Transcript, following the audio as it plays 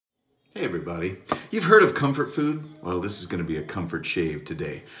Hey everybody, you've heard of comfort food? Well, this is going to be a comfort shave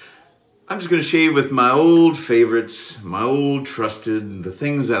today. I'm just going to shave with my old favorites, my old trusted, the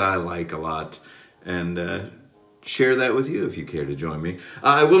things that I like a lot, and share that with you if you care to join me.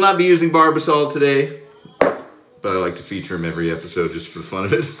 I will not be using Barbasol today, but I like to feature him every episode just for the fun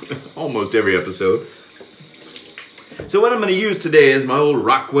of it. Almost every episode. So what I'm going to use today is my old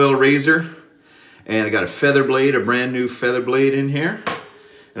Rockwell razor, and I got a feather blade, a brand new feather blade in here.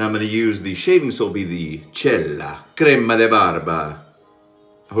 And I'm going to use the shaving soap, be the Cella Crema de Barba.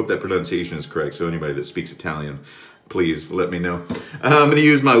 I hope that pronunciation is correct, so anybody that speaks Italian, please let me know. I'm going to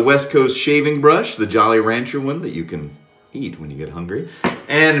use my West Coast shaving brush, the Jolly Rancher one that you can eat when you get hungry.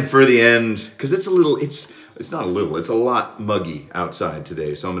 And for the end, because it's a little, it's not a little, it's a lot muggy outside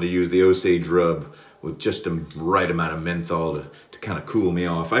today, so I'm going to use the Osage rub with just the right amount of menthol to kind of cool me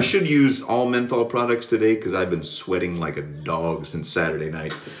off. I should use all menthol products today because I've been sweating like a dog since Saturday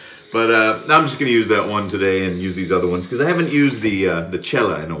night. But I'm just gonna use that one today and use these other ones because I haven't used the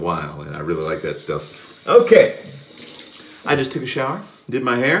Cella in a while and I really like that stuff. Okay, I just took a shower, did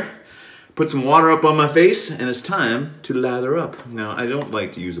my hair, put some water up on my face, and it's time to lather up. Now, I don't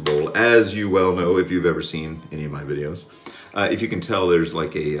like to use a bowl, as you well know if you've ever seen any of my videos. If you can tell, there's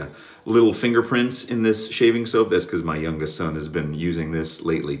like a little fingerprints in this shaving soap. That's because my youngest son has been using this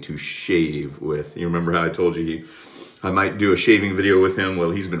lately to shave with. You remember how I told you I might do a shaving video with him? Well,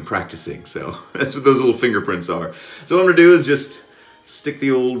 he's been practicing, so that's what those little fingerprints are. So what I'm gonna do is just stick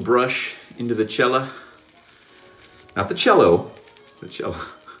the old brush into the Cella. Not the cello, the Cella.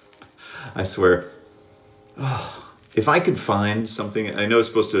 I swear. Oh, if I could find something, I know it's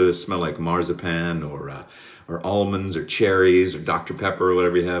supposed to smell like marzipan or almonds or cherries or Dr. Pepper or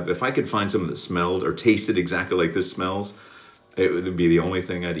whatever you have. If I could find something that smelled or tasted exactly like this smells, it would be the only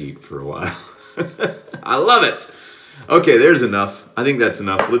thing I'd eat for a while. I love it. Okay, there's enough. I think that's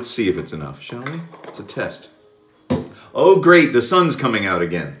enough. Let's see if it's enough, shall we? It's a test. Oh, great, the sun's coming out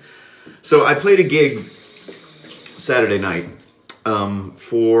again. So I played a gig Saturday night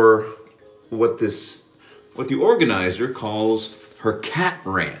for what the organizer calls her cat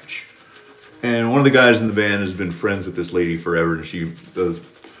ranch. And one of the guys in the band has been friends with this lady forever, and she does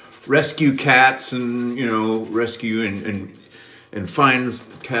rescue cats and, you know, rescue and find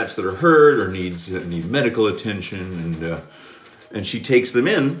cats that are hurt or need medical attention, and she takes them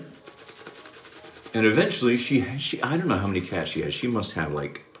in, and eventually she I don't know how many cats she has. She must have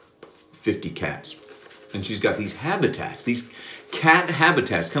like 50 cats, and she's got these habitats, these cat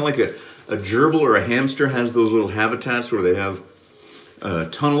habitats, kind of like a gerbil or a hamster has those little habitats where they have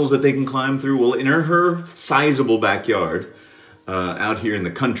tunnels that they can climb through. Well, in her sizable backyard, out here in the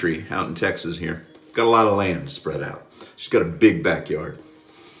country, out in Texas here, got a lot of land spread out. She's got a big backyard.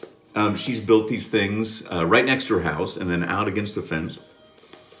 She's built these things right next to her house and then out against the fence,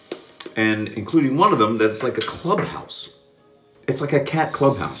 and including one of them that's like a clubhouse. It's like a cat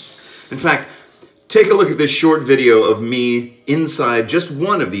clubhouse. In fact, take a look at this short video of me inside just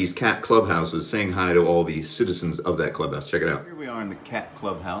one of these cat clubhouses saying hi to all the citizens of that clubhouse. Check it out. Here we are in the cat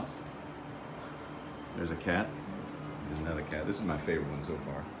clubhouse. There's a cat. There's another cat. This is my favorite one so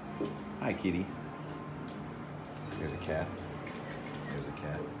far. Hi, kitty. There's a cat. There's a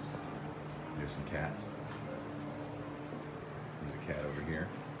cat. There's some cats. There's a cat over here.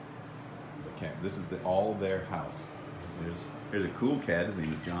 There's a cat. This is all their house. Here's a cool cat. His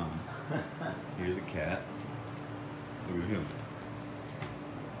name is John. Here's a cat. Look at him.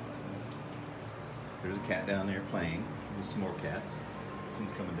 There's a cat down there playing. There's some more cats. This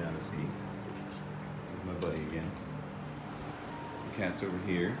one's coming down to see. There's my buddy again. The cat's over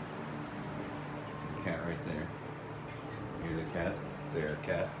here. There's a cat right there. Here's a cat. There a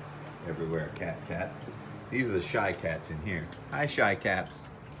cat. Everywhere a cat, cat. These are the shy cats in here. Hi, shy cats.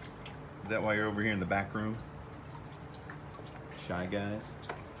 Is that why you're over here in the back room? Shy guys.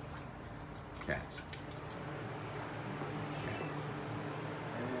 Cats. Cats.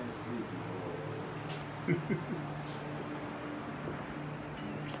 And sleepy boys.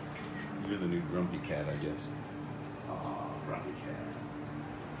 You're the new grumpy cat, I guess. Oh, grumpy cat.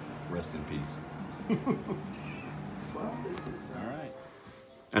 Rest in peace. Well, this is all right.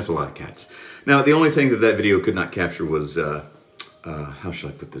 That's a lot of cats. Now, the only thing that video could not capture was, how shall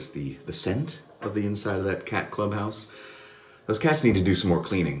I put this, the scent of the inside of that cat clubhouse. Those cats need to do some more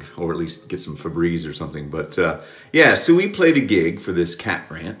cleaning, or at least get some Febreze or something. But yeah, so we played a gig for this cat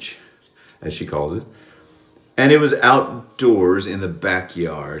ranch, as she calls it. And it was outdoors in the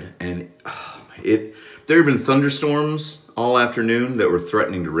backyard. And there had been thunderstorms all afternoon that were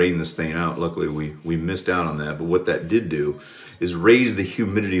threatening to rain this thing out. Luckily, we missed out on that. But what that did do is raise the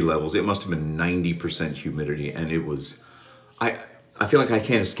humidity levels. It must have been 90% humidity. And it was, I feel like I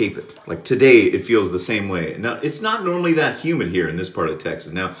can't escape it. Like today, it feels the same way. Now, it's not normally that humid here in this part of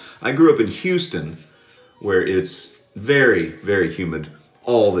Texas. Now, I grew up in Houston, where it's very, very humid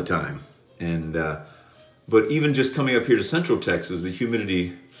all the time. And, but even just coming up here to Central Texas, the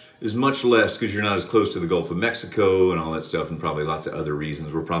humidity is much less because you're not as close to the Gulf of Mexico and all that stuff, and probably lots of other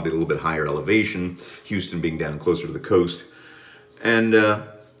reasons. We're probably a little bit higher elevation, Houston being down closer to the coast. And,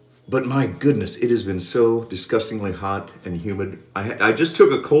 but my goodness, it has been so disgustingly hot and humid. I just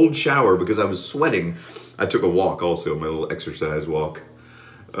took a cold shower because I was sweating. I took a walk also, my little exercise walk,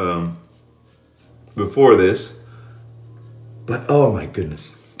 before this. But oh my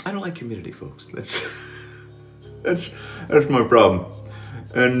goodness, I don't like humidity, folks. That's my problem.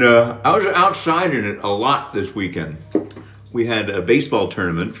 And I was outside in it a lot this weekend. We had a baseball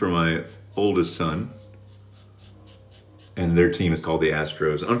tournament for my oldest son, and their team is called the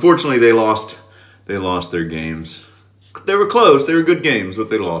Astros. Unfortunately, they lost their games. They were close. They were good games, but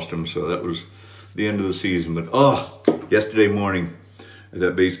they lost them. So that was the end of the season. But oh, yesterday morning at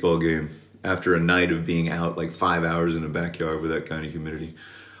that baseball game, after a night of being out like 5 hours in the backyard with that kind of humidity.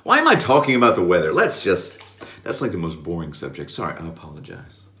 Why am I talking about the weather? That's like the most boring subject. Sorry, I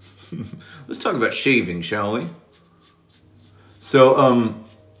apologize. Let's talk about shaving, shall we? So,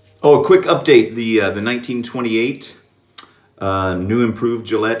 a quick update. The 1928 new improved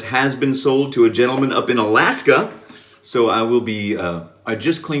Gillette has been sold to a gentleman up in Alaska. So I will be, I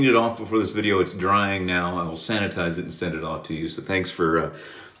just cleaned it off before this video. It's drying now. I will sanitize it and send it off to you. So thanks for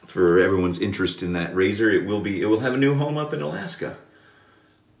everyone's interest in that razor. It will have a new home up in Alaska,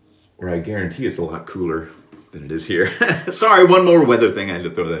 where I guarantee it's a lot cooler than it is here. Sorry, one more weather thing. I had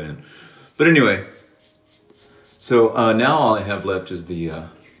to throw that in. But anyway, so now all I have left is the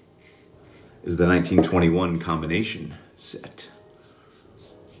 1921 combination set.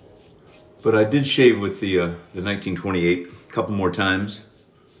 But I did shave with the 1928 a couple more times,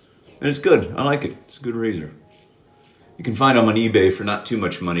 and it's good. I like it. It's a good razor. You can find them on eBay for not too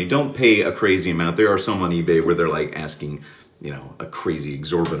much money. Don't pay a crazy amount. There are some on eBay where they're like asking, you know, a crazy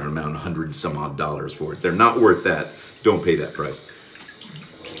exorbitant amount, $100 and some odd for it. They're not worth that. Don't pay that price.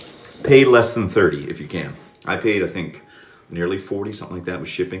 Pay less than 30 if you can. I paid, I think, nearly 40, something like that with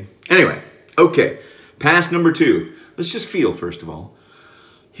shipping. Anyway, okay. Pass number 2. Let's just feel, first of all.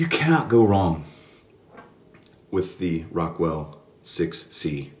 You cannot go wrong with the Rockwell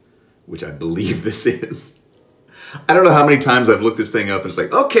 6C, which I believe this is. I don't know how many times I've looked this thing up and it's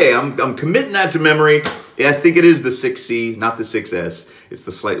like, okay, I'm committing that to memory. Yeah, I think it is the 6C, not the 6S. It's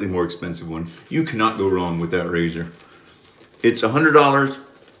the slightly more expensive one. You cannot go wrong with that razor. It's $100,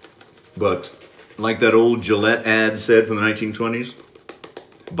 but like that old Gillette ad said from the 1920s,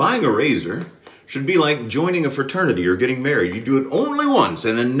 buying a razor should be like joining a fraternity or getting married. You do it only once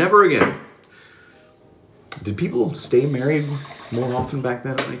and then never again. Did people stay married more often back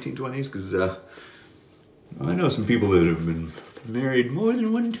then in the 1920s? Because I know some people that have been married more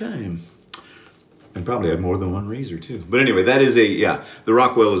than one time. And probably have more than one razor too. But anyway, that is the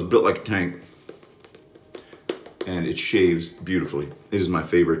Rockwell is built like a tank. And it shaves beautifully. It is my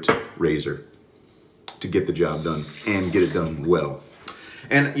favorite razor to get the job done and get it done well.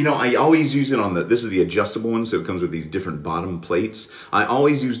 And you know, I always use it on this is the adjustable one, so it comes with these different bottom plates. I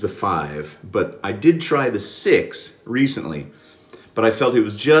always use the 5, but I did try the 6 recently, but I felt it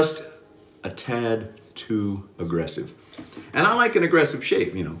was just a tad too aggressive. And I like an aggressive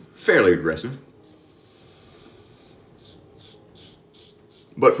shave, you know, fairly aggressive.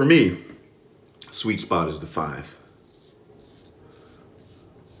 But for me, sweet spot is the 5.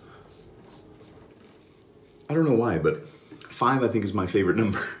 I don't know why, but 5 I think is my favorite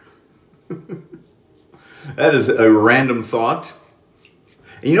number. That is a random thought.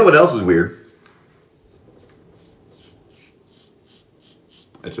 And you know what else is weird?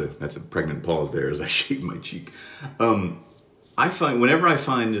 That's a pregnant pause there as I shave my cheek. I find, whenever I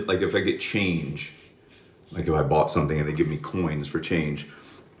find it, like if I get change, like if I bought something and they give me coins for change,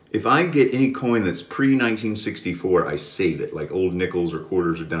 if I get any coin that's pre-1964, I save it, like old nickels or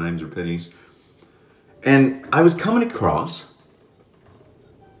quarters or dimes or pennies. And I was coming across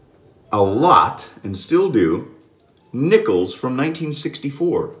a lot, and still do, nickels from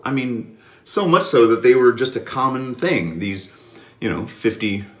 1964. I mean, so much so that they were just a common thing. These, you know,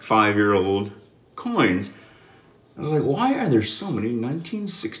 55-year-old coins. I was like, why are there so many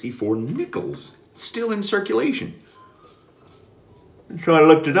 1964 nickels still in circulation? And so I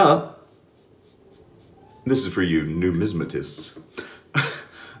looked it up. This is for you numismatists.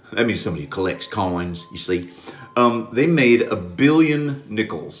 That means somebody who collects coins, you see. They made 1 billion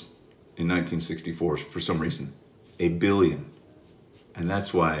nickels in 1964 for some reason. 1 billion. And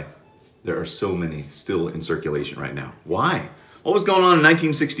that's why there are so many still in circulation right now. Why? What was going on in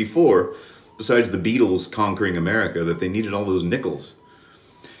 1964, besides the Beatles conquering America, that they needed all those nickels?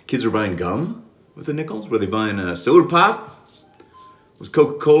 Kids were buying gum with the nickels? Were they buying a soda pop? Was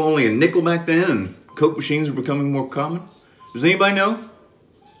Coca-Cola only a nickel back then and Coke machines were becoming more common? Does anybody know?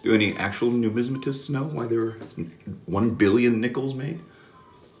 Do any actual numismatists know why there were 1 billion nickels made?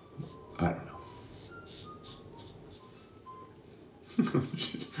 I don't know.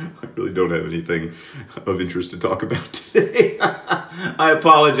 I really don't have anything of interest to talk about today. I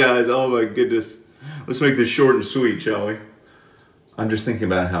apologize. Oh my goodness. Let's make this short and sweet, shall we? I'm just thinking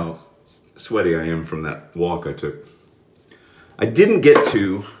about how sweaty I am from that walk I took. I didn't get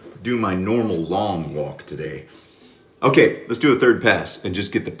to do my normal long walk today. Okay, let's do a third pass and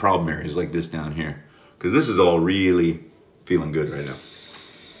just get the problem areas like this down here, because this is all really feeling good right now.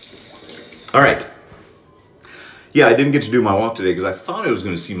 All right. Yeah, I didn't get to do my walk today because I thought I was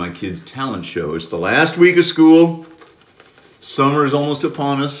going to see my kids' talent show. It's the last week of school. Summer is almost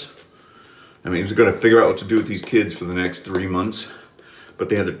upon us. I mean, we're going to figure out what to do with these kids for the next 3 months. But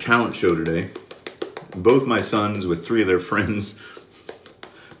they had their talent show today. Both my sons, with 3 of their friends,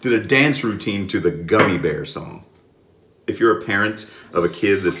 did a dance routine to the Gummy Bear song. If you're a parent of a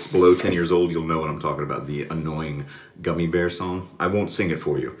kid that's below 10 years old, you'll know what I'm talking about, the annoying Gummy Bear song. I won't sing it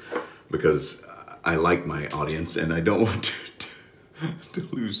for you because I like my audience and I don't want to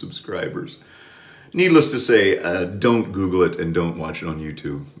lose subscribers. Needless to say, don't Google it and don't watch it on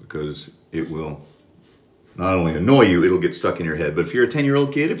YouTube because it will not only annoy you, it'll get stuck in your head. But if you're a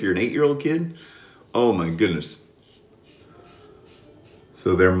 10-year-old kid, if you're an 8-year-old kid, oh my goodness.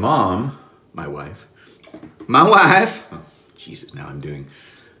 So their mom, my wife, oh, Jesus, now I'm doing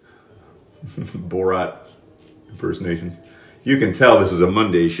Borat impersonations. You can tell this is a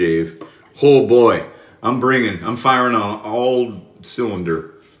Monday shave. Oh boy, I'm firing on all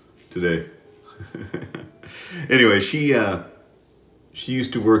cylinder today. Anyway, she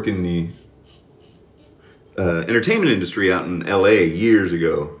used to work in the entertainment industry out in LA years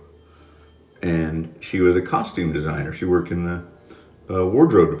ago. And she was a costume designer. She worked in the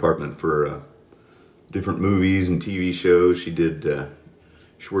wardrobe department for different movies and TV shows. She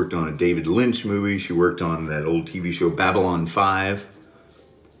worked on a David Lynch movie. She worked on that old TV show Babylon 5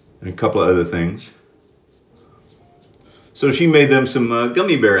 and a couple of other things. So she made them some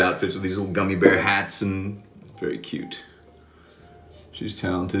gummy bear outfits with these little gummy bear hats, and very cute. She's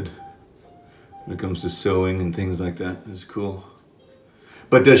talented when it comes to sewing and things like that. It's cool.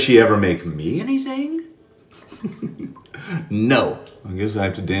 But does she ever make me anything? No. I guess I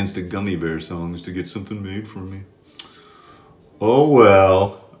have to dance to Gummy Bear songs to get something made for me. Oh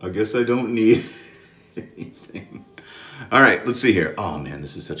well, I guess I don't need anything. All right, let's see here. Oh man,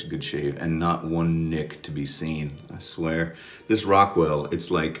 this is such a good shave and not one nick to be seen, I swear. This Rockwell,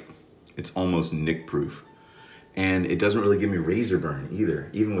 it's almost nick proof. And it doesn't really give me razor burn either,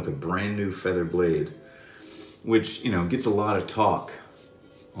 even with a brand new feather blade, which, you know, gets a lot of talk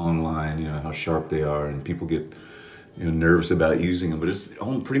online, you know, how sharp they are, and people get, you know, nervous about using them, but it's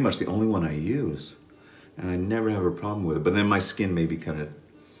pretty much the only one I use. And I never have a problem with it. But then my skin may be kind of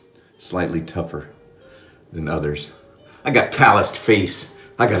slightly tougher than others. I got calloused face.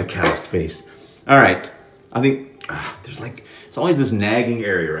 I got a calloused face. All right. I think there's it's always this nagging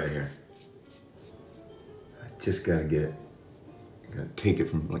area right here. I just gotta get it. Gotta take it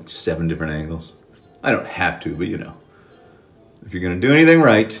from like 7 different angles. I don't have to, but you know. If you're gonna do anything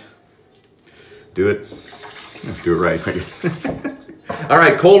right, do it. You have to do it right, I guess. All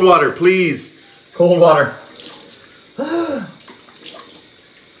right, cold water, please. Cold water.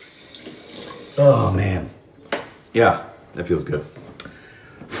 Oh, man. Yeah, that feels good.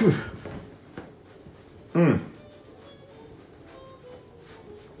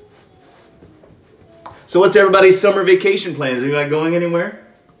 So what's everybody's summer vacation plans? Are you not going anywhere?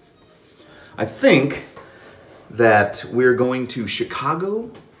 I think that we're going to Chicago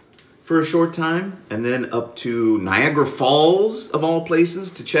for a short time, and then up to Niagara Falls, of all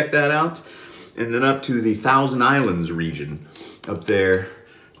places, to check that out. And then up to the Thousand Islands region, up there,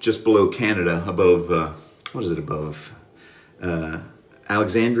 just below Canada, above, what is it above?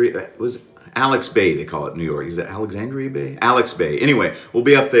 Alexandria, was Alex Bay, they call it, New York. Is it Alexandria Bay? Alex Bay. Anyway, we'll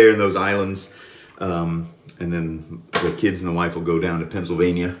be up there in those islands, and then the kids and the wife will go down to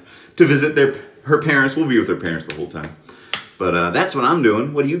Pennsylvania to visit her parents. We'll be with her parents the whole time. But that's what I'm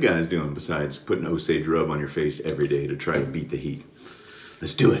doing. What are you guys doing besides putting Osage rub on your face every day to try to beat the heat?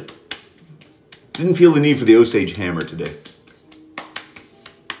 Let's do it. Didn't feel the need for the Osage hammer today.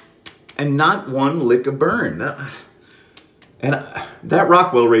 And not one lick of burn. And that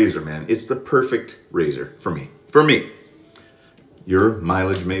Rockwell razor, man, it's the perfect razor for me. For me. Your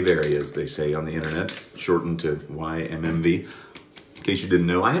mileage may vary, as they say on the internet, shortened to YMMV. In case you didn't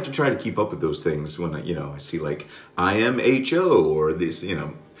know, I have to try to keep up with those things when I see like IMHO or this,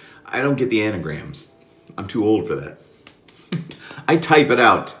 I don't get the anagrams. I'm too old for that. I type it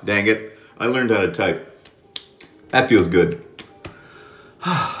out, dang it. I learned how to type. That feels good.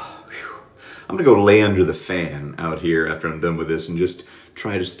 I'm gonna go lay under the fan out here after I'm done with this and just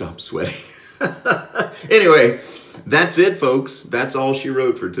try to stop sweating. Anyway, that's it, folks. That's all she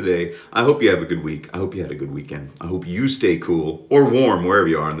wrote for today. I hope you have a good week. I hope you had a good weekend. I hope you stay cool or warm wherever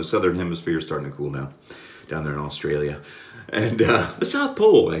you are. In the southern hemisphere is starting to cool now, down there in Australia. And the South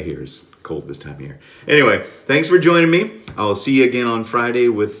Pole, I hear, is cold this time of year. Anyway, thanks for joining me. I'll see you again on Friday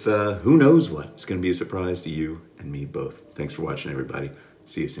with who knows what. It's going to be a surprise to you and me both. Thanks for watching, everybody.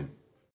 See you soon.